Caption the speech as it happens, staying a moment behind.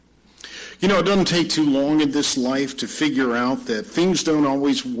You know, it doesn't take too long in this life to figure out that things don't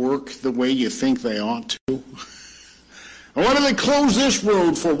always work the way you think they ought to. Why do they close this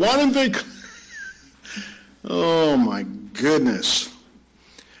road for? Why didn't they? Oh, my goodness.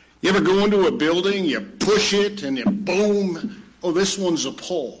 You ever go into a building, you push it, and you boom. Oh, this one's a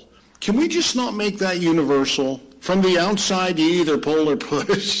pull. Can we just not make that universal? From the outside, you either pull or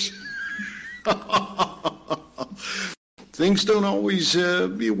push. Things don't always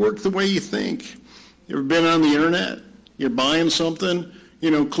work the way you think. You ever been on the internet? You're buying something,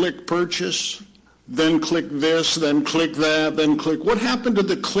 click purchase, then click this, then click that, then click. What happened to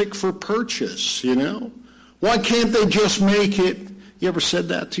the click for purchase, Why can't they just make it? You ever said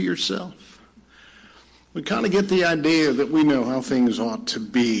that to yourself? We kind of get the idea that we know how things ought to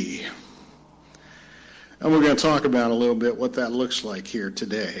be. And we're going to talk about a little bit what that looks like here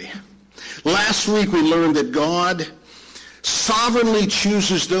today. Last week we learned that God sovereignly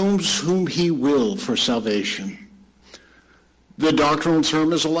chooses those whom he will for salvation. The doctrinal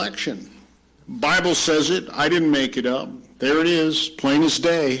term is election. Bible says it. I didn't make it up. There it is, plain as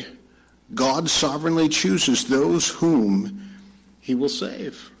day. God sovereignly chooses those whom he will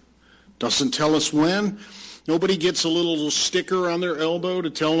save. Doesn't tell us when. Nobody gets a little sticker on their elbow to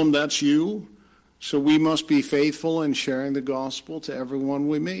tell them that's you. So we must be faithful in sharing the gospel to everyone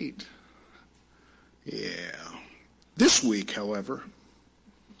we meet. Yeah. This week, however,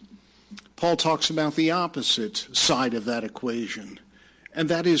 Paul talks about the opposite side of that equation, and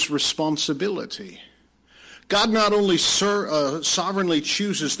that is responsibility. God not only sovereignly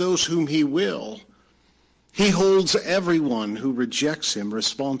chooses those whom he will, he holds everyone who rejects him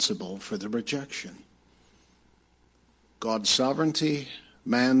responsible for the rejection. God's sovereignty,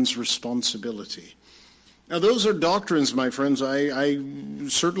 man's responsibility. Now, those are doctrines, my friends. I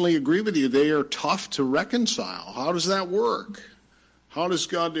certainly agree with you. They are tough to reconcile. How does that work? How does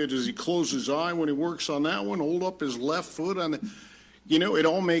God do? Does he close his eye when he works on that one, hold up his left foot on the... it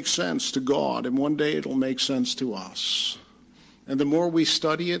all makes sense to God, and one day it'll make sense to us. And the more we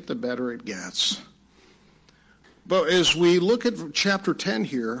study it, the better it gets. But as we look at chapter 10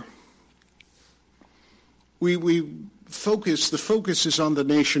 here, the focus is on the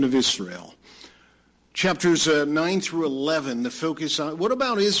nation of Israel. Chapters 9 through 11, the focus on, what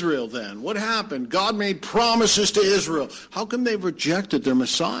about Israel then? What happened? God made promises to Israel. How come they've rejected their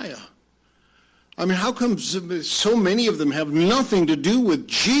Messiah? I mean, how come so many of them have nothing to do with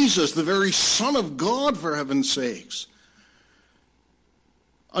Jesus, the very Son of God, for heaven's sakes?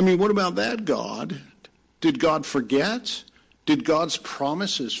 I mean, what about that, God? Did God forget? Did God's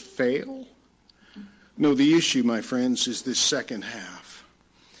promises fail? No, the issue, my friends, is this second half.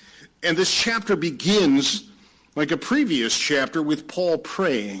 And this chapter begins, like a previous chapter, with Paul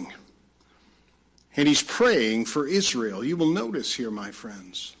praying. And he's praying for Israel. You will notice here, my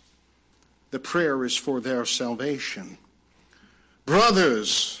friends, the prayer is for their salvation.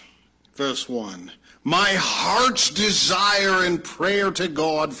 Brothers, verse 1, my heart's desire and prayer to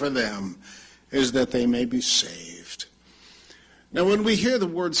God for them is that they may be saved. Now, when we hear the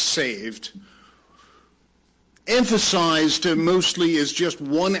word saved, emphasized mostly is just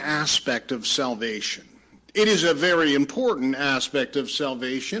one aspect of salvation. It is a very important aspect of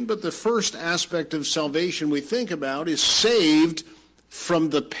salvation, but the first aspect of salvation we think about is saved from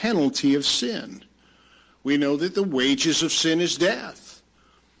the penalty of sin. We know that the wages of sin is death.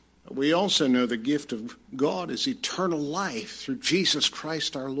 We also know the gift of God is eternal life through Jesus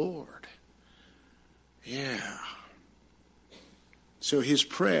Christ our Lord. Yeah. So his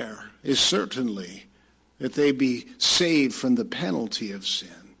prayer is certainly that they be saved from the penalty of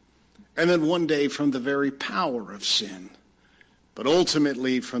sin, and then one day from the very power of sin, but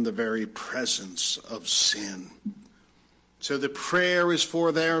ultimately from the very presence of sin. So the prayer is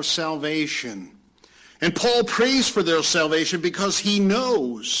for their salvation. And Paul prays for their salvation because he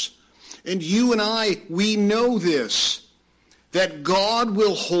knows, and you and I, we know this, that God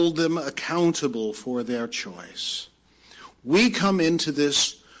will hold them accountable for their choice. We come into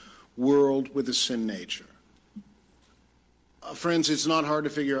this world with a sin nature. Friends, it's not hard to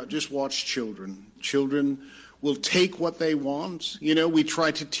figure out. Just watch children. Children will take what they want. We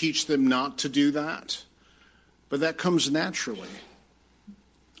try to teach them not to do that. But that comes naturally.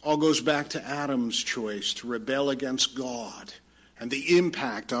 All goes back to Adam's choice to rebel against God and the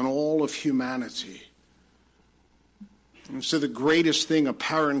impact on all of humanity. And so the greatest thing a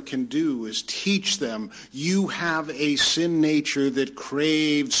parent can do is teach them, you have a sin nature that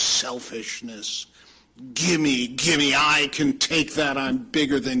craves selfishness. Gimme, I can take that, I'm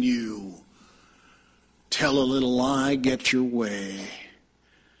bigger than you. Tell a little lie, get your way,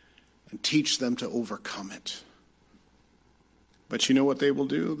 and teach them to overcome it. But you know what they will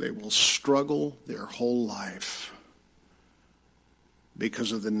do? They will struggle their whole life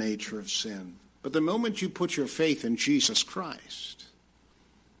because of the nature of sin. But the moment you put your faith in Jesus Christ,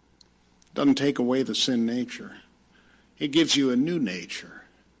 it doesn't take away the sin nature. It gives you a new nature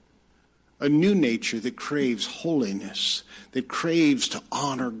that craves holiness, that craves to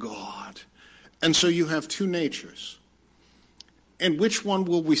honor God. And so you have two natures. And which one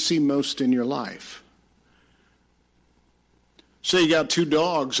will we see most in your life? Say you got two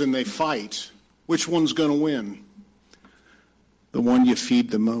dogs and they fight. Which one's going to win? The one you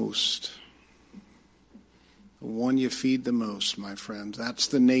feed the most. The one you feed the most, my friends. That's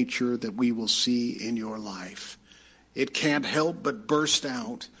the nature that we will see in your life. It can't help but burst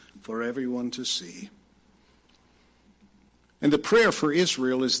out for everyone to see. And the prayer for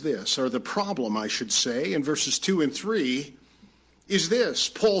Israel is this, or the problem, I should say, in verses 2 and 3, is this.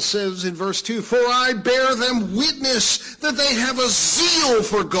 Paul says in verse 2, "For I bear them witness that they have a zeal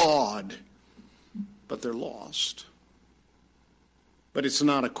for God, but they're lost." But it's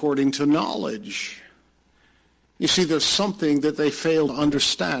not according to knowledge. You see, there's something that they fail to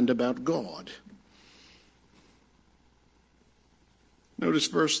understand about God. Notice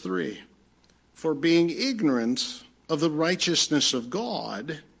verse 3. "For being ignorant of the righteousness of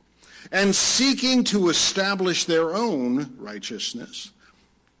God, and seeking to establish their own righteousness,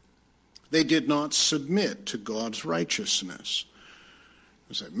 they did not submit to God's righteousness."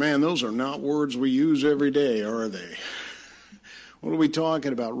 I say, man, those are not words we use every day, are they? What are we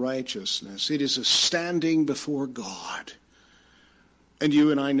talking about, righteousness? It is a standing before God. And you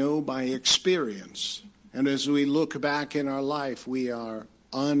and I know by experience. And as we look back in our life, we are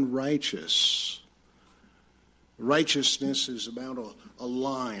unrighteous. Righteousness is about a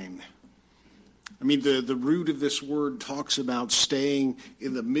line. I mean, the root of this word talks about staying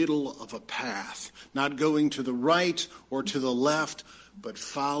in the middle of a path, not going to the right or to the left, but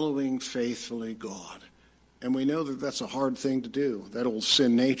following faithfully God. And we know that that's a hard thing to do, that old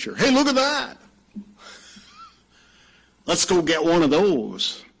sin nature. Hey, look at that. Let's go get one of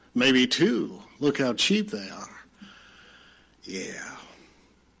those, maybe two. Look how cheap they are. Yeah.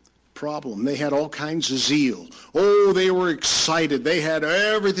 Problem. They had all kinds of zeal. Oh, they were excited. They had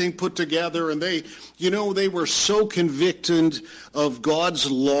everything put together, and they were so convicted of God's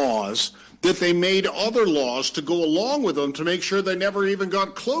laws that they made other laws to go along with them to make sure they never even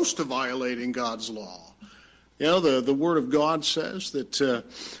got close to violating God's law. You know, the Word of God says that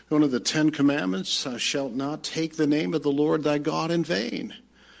one of the 10 Commandments, "Thou shalt not take the name of the Lord thy God in vain."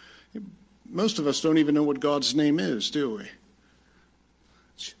 Most of us don't even know what God's name is, do we?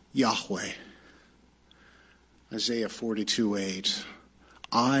 It's Yahweh. Isaiah 42:8.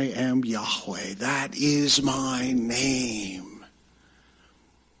 "I am Yahweh. That is my name."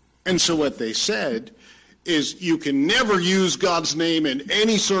 And so what they said is you can never use God's name in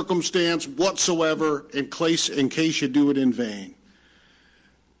any circumstance whatsoever in case you do it in vain.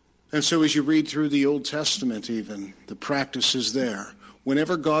 And so as you read through the Old Testament even, the practice is there.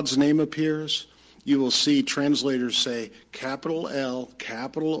 Whenever God's name appears, you will see translators say capital L,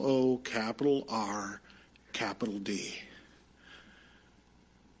 capital O, capital R, capital D.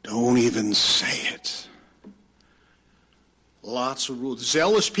 Don't even say it. Lots of rules.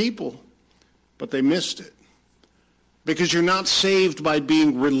 Zealous people, but they missed it. Because you're not saved by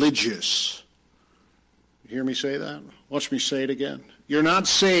being religious. You hear me say that? Watch me say it again. You're not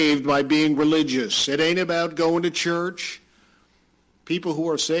saved by being religious. It ain't about going to church. People who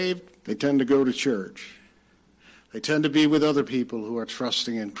are saved, they tend to go to church. They tend to be with other people who are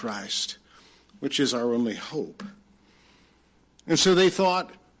trusting in Christ, which is our only hope. And so they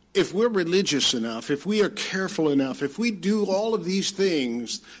thought, if we're religious enough, if we are careful enough, if we do all of these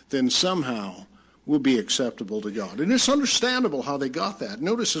things, then somehow we'll be acceptable to God. And it's understandable how they got that.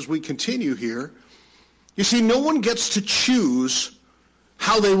 Notice as we continue here, you see, no one gets to choose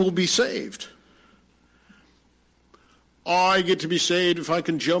how they will be saved. I get to be saved if I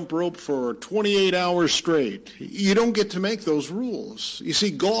can jump rope for 28 hours straight. You don't get to make those rules. You see,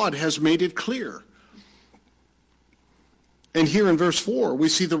 God has made it clear. And here in verse 4, we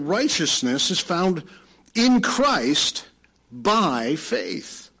see the righteousness is found in Christ by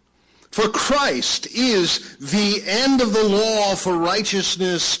faith. For Christ is the end of the law for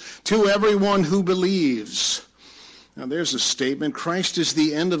righteousness to everyone who believes. Now there's a statement. Christ is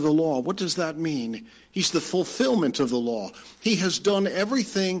the end of the law. What does that mean? He's the fulfillment of the law. He has done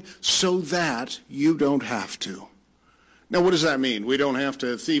everything so that you don't have to. Now, what does that mean? We don't have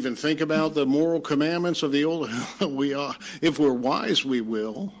to even think about the moral commandments of the old. We are. If we're wise, we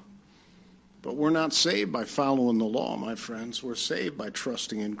will. But we're not saved by following the law, my friends. We're saved by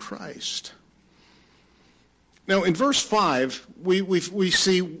trusting in Christ. Now, in verse 5, we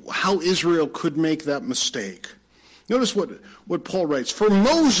see how Israel could make that mistake. Notice what Paul writes. For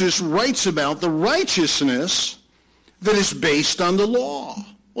Moses writes about the righteousness that is based on the law.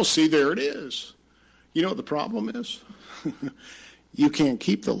 Well, see, there it is. You know what the problem is? You can't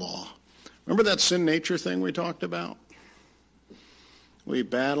keep the law. Remember that sin nature thing we talked about? We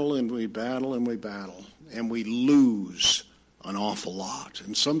battle and we battle and we battle, and we lose an awful lot.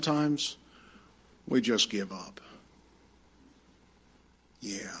 And sometimes we just give up.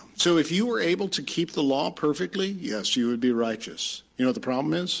 Yeah. So if you were able to keep the law perfectly, yes, you would be righteous. You know what the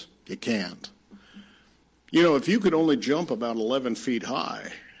problem is? You can't. You know, if you could only jump about 11 feet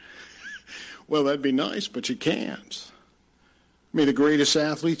high, well, that'd be nice, but you can't. I mean, the greatest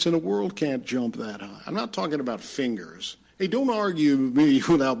athletes in the world can't jump that high. I'm not talking about fingers. Hey, don't argue with me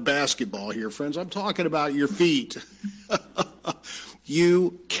without basketball here, friends. I'm talking about your feet.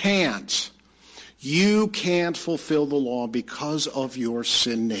 You can't. You can't fulfill the law because of your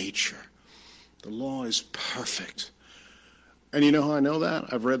sin nature. The law is perfect. And you know how I know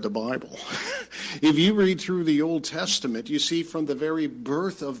that? I've read the Bible. If you read through the Old Testament, you see from the very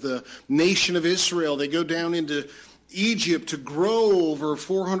birth of the nation of Israel, they go down into Egypt to grow over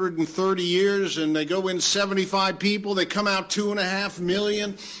 430 years, and they go in 75 people. They come out 2.5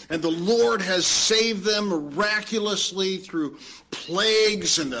 million, and the Lord has saved them miraculously through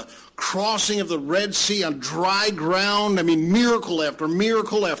plagues and the crossing of the Red Sea on dry ground. I mean, miracle after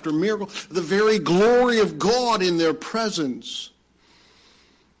miracle after miracle. The very glory of God in their presence.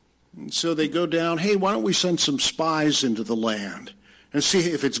 And so they go down, hey, why don't we send some spies into the land and see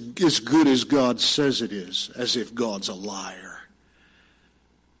if it's as good as God says it is, as if God's a liar.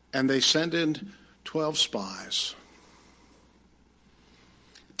 And they send in 12 spies.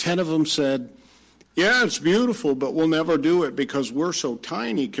 10 of them said, yeah, it's beautiful, but we'll never do it because we're so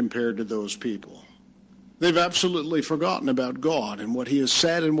tiny compared to those people. They've absolutely forgotten about God and what he has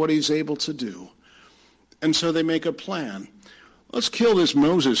said and what he's able to do. And so they make a plan. Let's kill this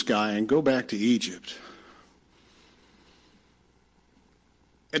Moses guy and go back to Egypt.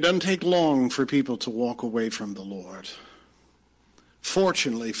 It doesn't take long for people to walk away from the Lord.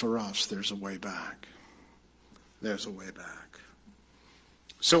 Fortunately for us, there's a way back. There's a way back.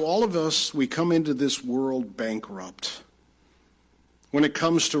 So all of us, we come into this world bankrupt. When it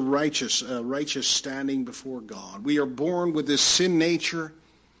comes to righteous standing before God, we are born with this sin nature,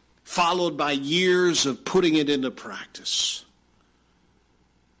 followed by years of putting it into practice.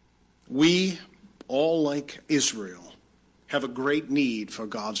 We, all like Israel, have a great need for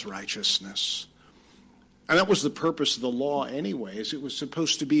God's righteousness. And that was the purpose of the law anyways. It was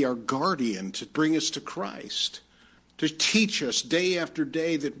supposed to be our guardian to bring us to Christ, to teach us day after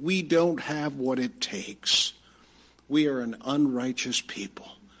day that we don't have what it takes. We are an unrighteous people,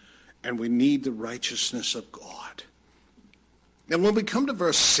 and we need the righteousness of God. And when we come to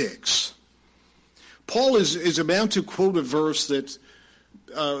verse 6, Paul is about to quote a verse that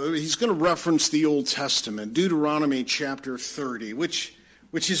he's going to reference the Old Testament, Deuteronomy chapter 30, which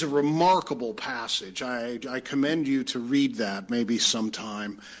is a remarkable passage. I commend you to read that maybe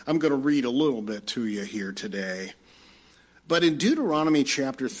sometime. I'm going to read a little bit to you here today. But in Deuteronomy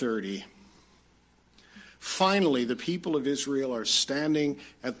chapter 30, finally the people of Israel are standing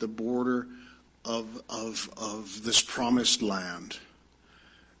at the border of this promised land.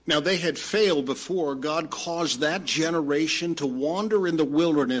 Now, they had failed before. God caused that generation to wander in the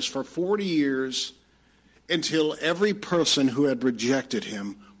wilderness for 40 years until every person who had rejected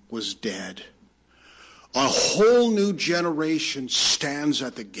him was dead. A whole new generation stands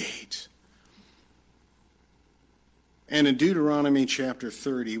at the gate. And in Deuteronomy chapter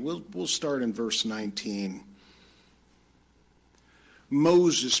 30, we'll start in verse 19.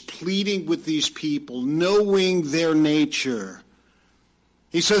 Moses pleading with these people, knowing their nature.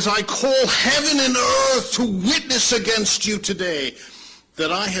 He says, I call heaven and earth to witness against you today that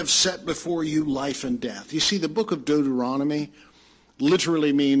I have set before you life and death. You see, the book of Deuteronomy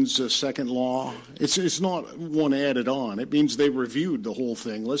literally means a second law. It's not one added on. It means they reviewed the whole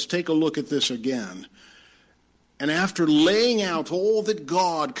thing. Let's take a look at this again. And after laying out all that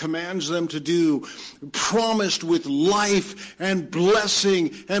God commands them to do, promised with life and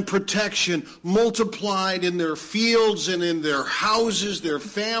blessing and protection, multiplied in their fields and in their houses, their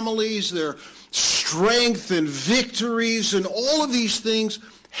families, their strength and victories and all of these things,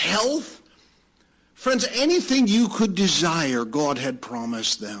 health. Friends, anything you could desire, God had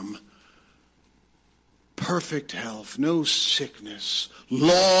promised them. Perfect health, no sickness,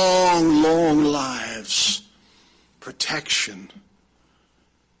 long, long lives. Protection,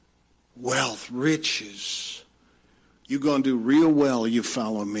 wealth, riches. You're going to do real well, you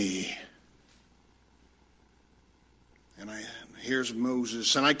follow me. Here's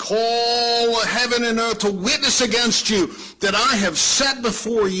Moses. And I call heaven and earth to witness against you that I have set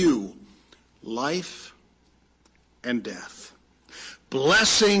before you life and death,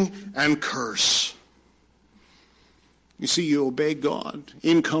 blessing and curse. You see, you obey God.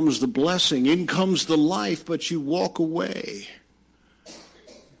 In comes the blessing. In comes the life, but you walk away.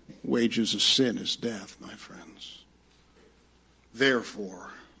 Wages of sin is death, my friends. Therefore,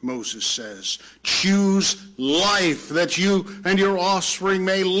 Moses says, choose life that you and your offspring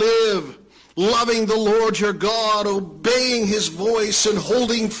may live, loving the Lord your God, obeying his voice and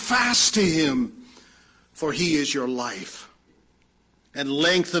holding fast to him, for he is your life, and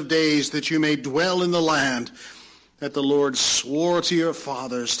length of days that you may dwell in the land that the Lord swore to your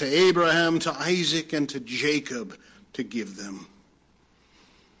fathers, to Abraham, to Isaac, and to Jacob, to give them.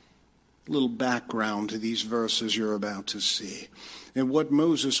 A little background to these verses you're about to see. And what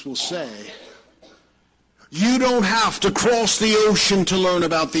Moses will say, you don't have to cross the ocean to learn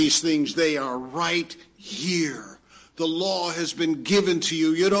about these things. They are right here. The law has been given to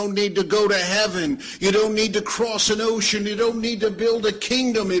you. You don't need to go to heaven. You don't need to cross an ocean. You don't need to build a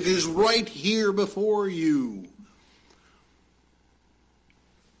kingdom. It is right here before you.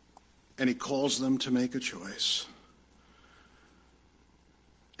 And he calls them to make a choice.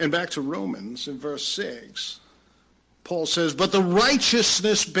 And back to Romans in verse 6. Paul says, but the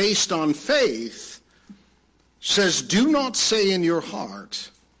righteousness based on faith says, do not say in your heart,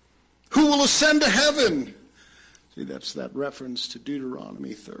 who will ascend to heaven? See, that's that reference to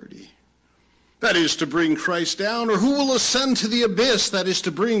Deuteronomy 30. That is to bring Christ down. Or who will ascend to the abyss? That is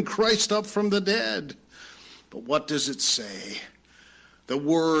to bring Christ up from the dead. But what does it say? The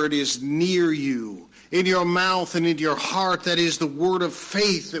word is near you, in your mouth and in your heart. That is the word of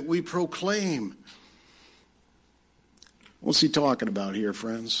faith that we proclaim. What's he talking about here,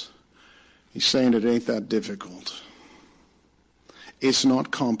 friends? He's saying it ain't that difficult. It's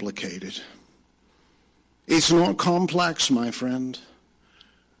not complicated. It's not complex, my friend.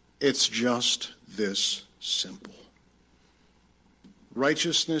 It's just this simple.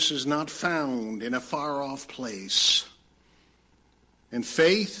 Righteousness is not found in a far-off place. And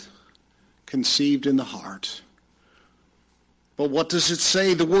faith conceived in the heart. But what does it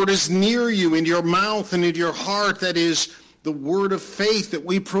say? The word is near you, in your mouth and in your heart. That is the word of faith that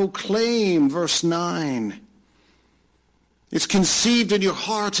we proclaim, verse 9. It's conceived in your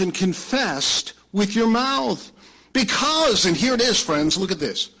heart and confessed with your mouth. Because, and here it is, friends, look at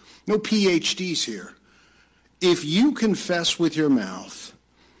this. No PhDs here. If you confess with your mouth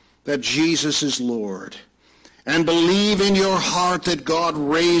that Jesus is Lord and believe in your heart that God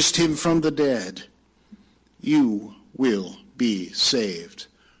raised him from the dead, you will be saved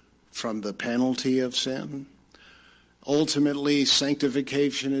from the penalty of sin. Ultimately,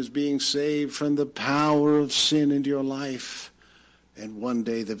 sanctification is being saved from the power of sin in your life, and one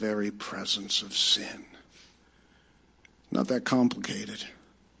day the very presence of sin. Not that complicated.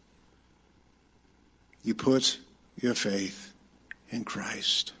 You put your faith in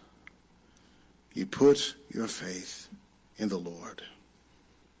Christ. You put your faith in the Lord.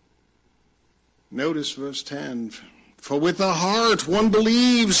 Notice verse 10. For with the heart one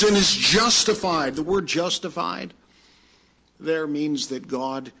believes and is justified. The word justified there means that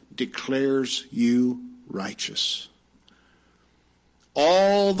God declares you righteous.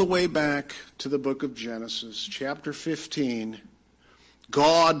 All the way back to the book of Genesis, chapter 15,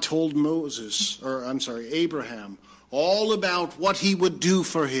 God told Abraham, all about what he would do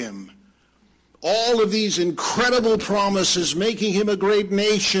for him. All of these incredible promises, making him a great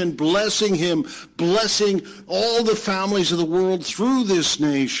nation, blessing him, blessing all the families of the world through this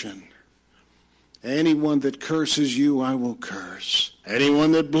nation. Anyone that curses you, I will curse.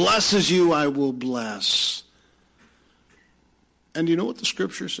 Anyone that blesses you, I will bless. And you know what the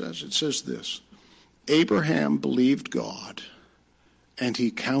scripture says? It says this: Abraham believed God, and he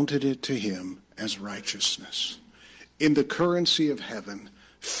counted it to him as righteousness. In the currency of heaven,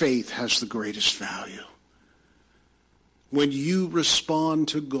 faith has the greatest value. When you respond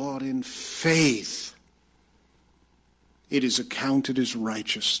to God in faith, it is accounted as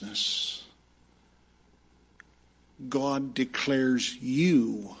righteousness. God declares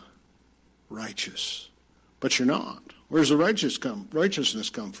you righteous, but you're not. Where's the righteousness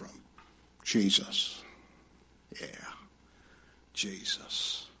come from? Jesus. Yeah,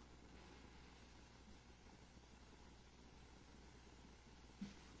 Jesus.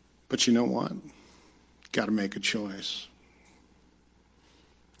 But you know what? Got to make a choice.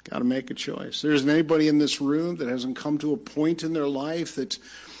 Got to make a choice. There isn't anybody in this room that hasn't come to a point in their life that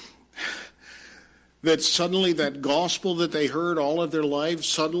That suddenly that gospel that they heard all of their lives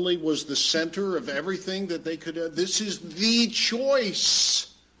suddenly was the center of everything that they could have. This is the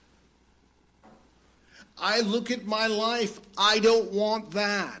choice. I look at my life, I don't want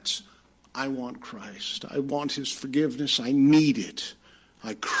that. I want Christ. I want his forgiveness. I need it.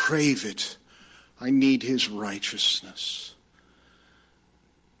 I crave it. I need his righteousness.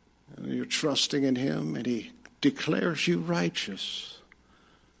 And you're trusting in him, and he declares you righteous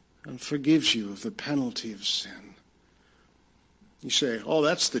and forgives you of the penalty of sin. You say, oh,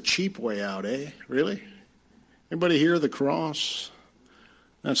 that's the cheap way out, eh? Really? Anybody hear the cross?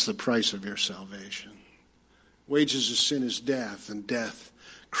 That's the price of your salvation. Wages of sin is death, and death,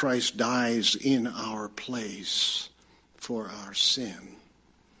 Christ dies in our place for our sin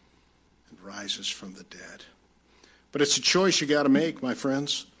and rises from the dead. But it's a choice you got to make, my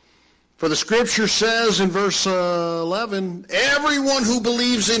friends. For the scripture says in verse 11, everyone who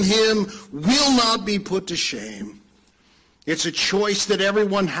believes in him will not be put to shame. It's a choice that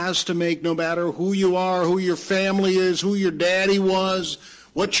everyone has to make, no matter who you are, who your family is, who your daddy was,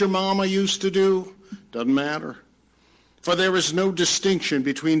 what your mama used to do. Doesn't matter. For there is no distinction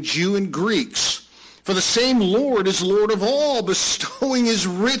between Jew and Greeks. For the same Lord is Lord of all, bestowing his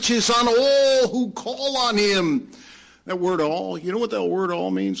riches on all who call on him. That word all, you know what that word all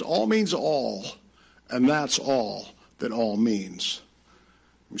means? All means all. And that's all that all means.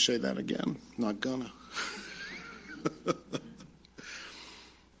 Let me say that again. Not gonna. For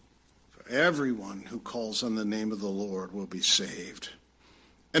everyone who calls on the name of the Lord will be saved.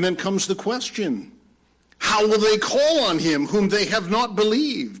 And then comes the question, how will they call on him whom they have not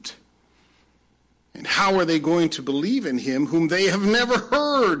believed? And how are they going to believe in him whom they have never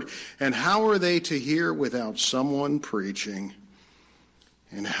heard? And how are they to hear without someone preaching?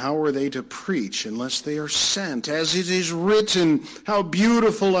 And how are they to preach unless they are sent? As it is written, how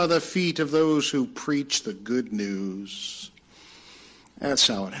beautiful are the feet of those who preach the good news. That's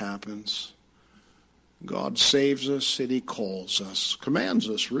how it happens. God saves us and he calls us, commands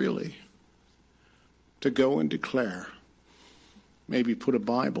us really, to go and declare. Maybe put a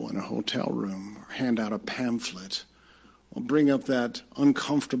Bible in a hotel room or hand out a pamphlet or bring up that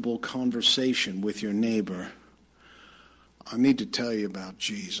uncomfortable conversation with your neighbor. I need to tell you about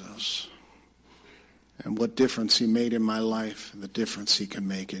Jesus and what difference he made in my life and the difference he can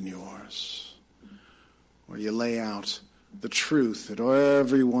make in yours. Or you lay out the truth that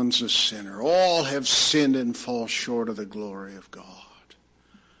everyone's a sinner. All have sinned and fall short of the glory of God.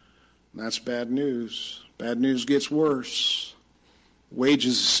 And that's bad news. Bad news gets worse.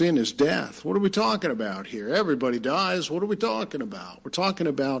 Wages of sin is death. What are we talking about here? Everybody dies. What are we talking about? We're talking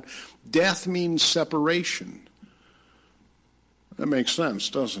about death means separation. That makes sense,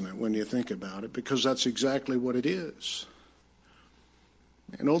 doesn't it, when you think about it? Because that's exactly what it is.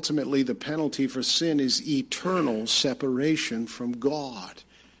 And ultimately, the penalty for sin is eternal separation from God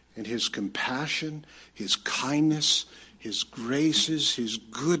and his compassion, his kindness, his graces, his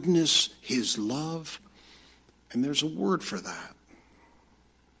goodness, his love. And there's a word for that.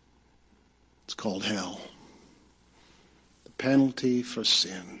 It's called hell. The penalty for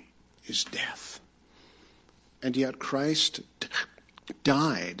sin is death. And yet Christ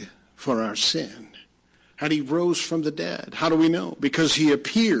died for our sin. And he rose from the dead. How do we know? Because he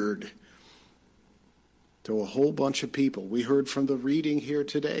appeared to a whole bunch of people. We heard from the reading here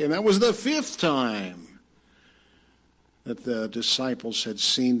today, and that was the 5th time that the disciples had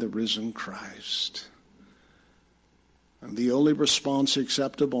seen the risen Christ. And the only response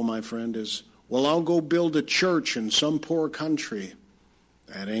acceptable, my friend, is, well, I'll go build a church in some poor country.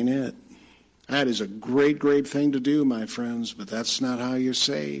 That ain't it. That is a great, great thing to do, my friends, but that's not how you're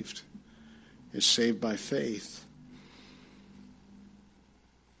saved. You're saved by faith.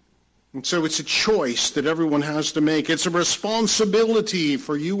 And so it's a choice that everyone has to make. It's a responsibility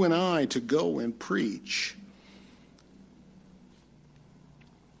for you and I to go and preach.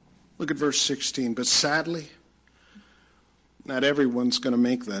 Look at verse 16. But sadly, not everyone's going to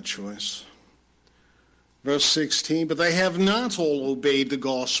make that choice. Verse 16, but they have not all obeyed the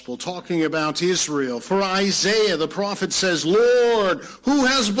gospel, talking about Israel. For Isaiah, the prophet, says, Lord, who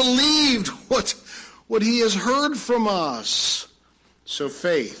has believed what he has heard from us? So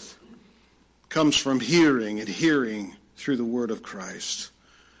faith comes from hearing, and hearing through the word of Christ.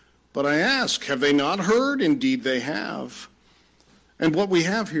 But I ask, have they not heard? Indeed they have. And what we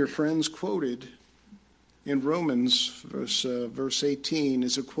have here, friends, quoted in Romans, verse 18,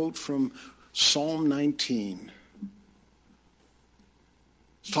 is a quote from Psalm 19.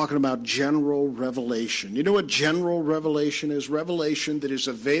 It's talking about general revelation. You know what general revelation is? Revelation that is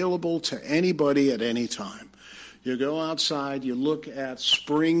available to anybody at any time. You go outside, you look at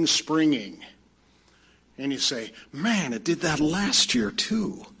springing. And you say, man, it did that last year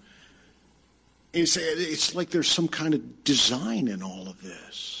too. And you say, it's like there's some kind of design in all of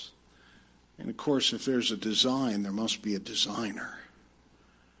this. And of course, if there's a design, there must be a designer.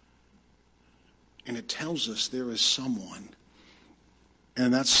 And it tells us there is someone.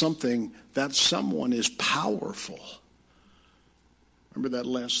 And that someone is powerful. Remember that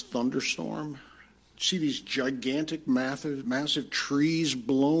last thunderstorm? See these gigantic, massive trees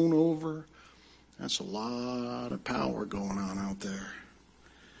blown over? That's a lot of power going on out there.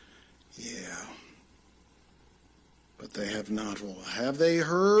 Yeah. But they have not. Well, have they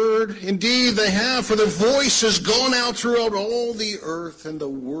heard? Indeed they have, for the voice has gone out throughout all the earth, and the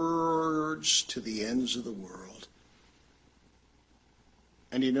words to the ends of the world.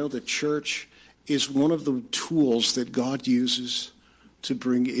 And you know, the church is one of the tools that God uses to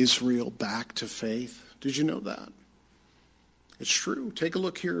bring Israel back to faith. Did you know that? It's true. Take a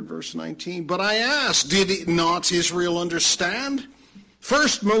look here at verse 19. But I asked, did not Israel understand?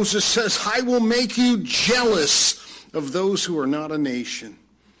 First, Moses says, I will make you jealous of those who are not a nation.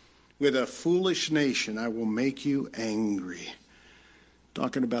 With a foolish nation, I will make you angry.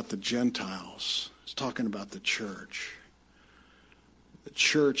 Talking about the Gentiles. It's talking about the church. The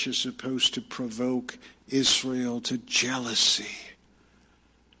church is supposed to provoke Israel to jealousy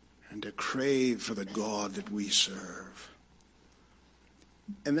and to crave for the God that we serve.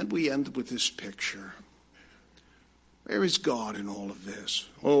 And then we end with this picture. Where is God in all of this?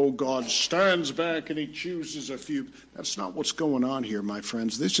 Oh, God stands back and he chooses a few. That's not what's going on here, my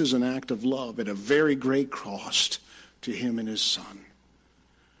friends. This is an act of love at a very great cost to him and his son.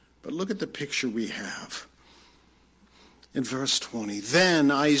 But look at the picture we have. In verse 20,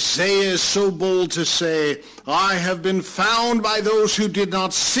 then Isaiah is so bold to say, I have been found by those who did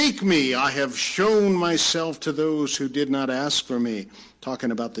not seek me. I have shown myself to those who did not ask for me.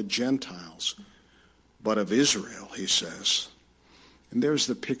 Talking about the Gentiles, but of Israel, he says. And there's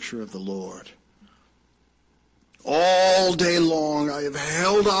the picture of the Lord. All day long I have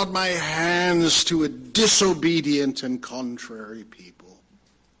held out my hands to a disobedient and contrary people.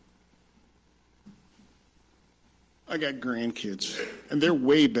 I got grandkids, and they're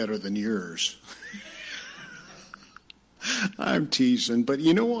way better than yours. I'm teasing, but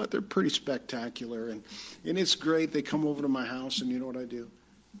you know what? They're pretty spectacular, and it's great. They come over to my house, and you know what I do?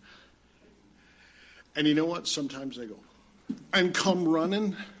 And you know what? Sometimes they go, and come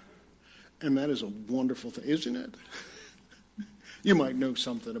running, and that is a wonderful thing, isn't it? You might know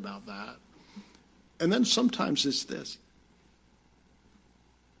something about that. And then sometimes it's this.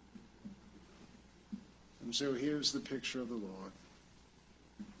 And so here's the picture of the Lord.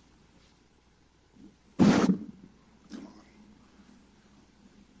 Come on.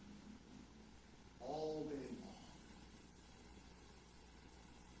 All day long.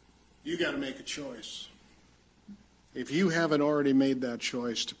 You got to make a choice. If you haven't already made that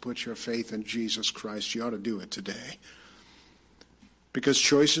choice to put your faith in Jesus Christ, you ought to do it today. Because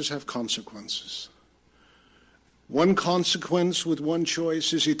choices have consequences. One consequence with one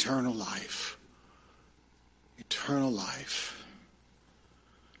choice is eternal life. Eternal life.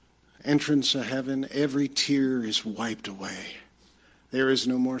 Entrance to heaven, every tear is wiped away. There is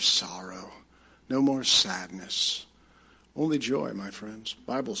no more sorrow, no more sadness. Only joy, my friends. The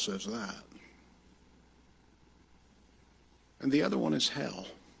Bible says that. And the other one is hell.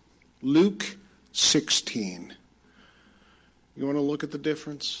 Luke 16. You want to look at the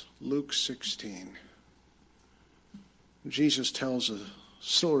difference? Luke 16. Jesus tells a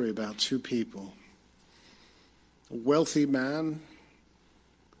story about two people. A wealthy man,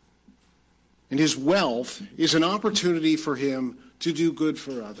 and his wealth is an opportunity for him to do good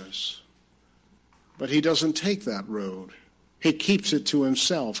for others. But he doesn't take that road. He keeps it to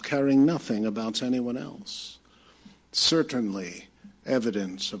himself, caring nothing about anyone else. Certainly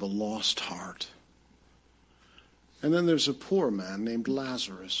evidence of a lost heart. And then there's a poor man named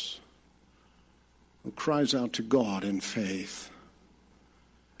Lazarus who cries out to God in faith.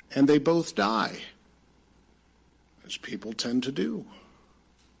 And they both die, as people tend to do.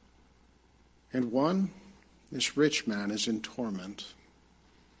 And one, this rich man, is in torment.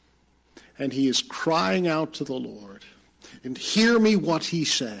 And he is crying out to the Lord. And hear me what he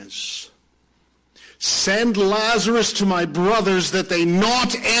says. Send Lazarus to my brothers that they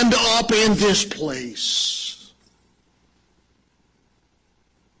not end up in this place.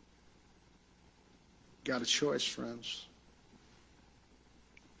 Got a choice, friends.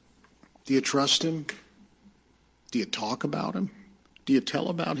 Do you trust him? Do you talk about him? Do you tell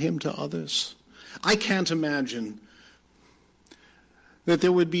about him to others? I can't imagine that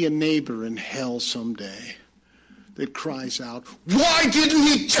there would be a neighbor in hell someday that cries out, why didn't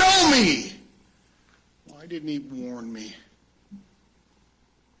he tell me? Why didn't he warn me?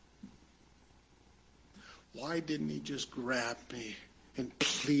 Why didn't he just grab me and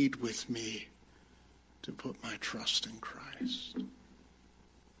plead with me to put my trust in Christ?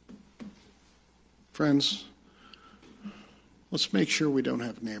 Friends, let's make sure we don't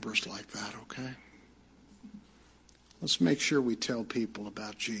have neighbors like that, okay? Let's make sure we tell people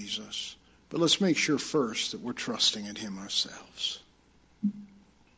about Jesus. But let's make sure first that we're trusting in him ourselves.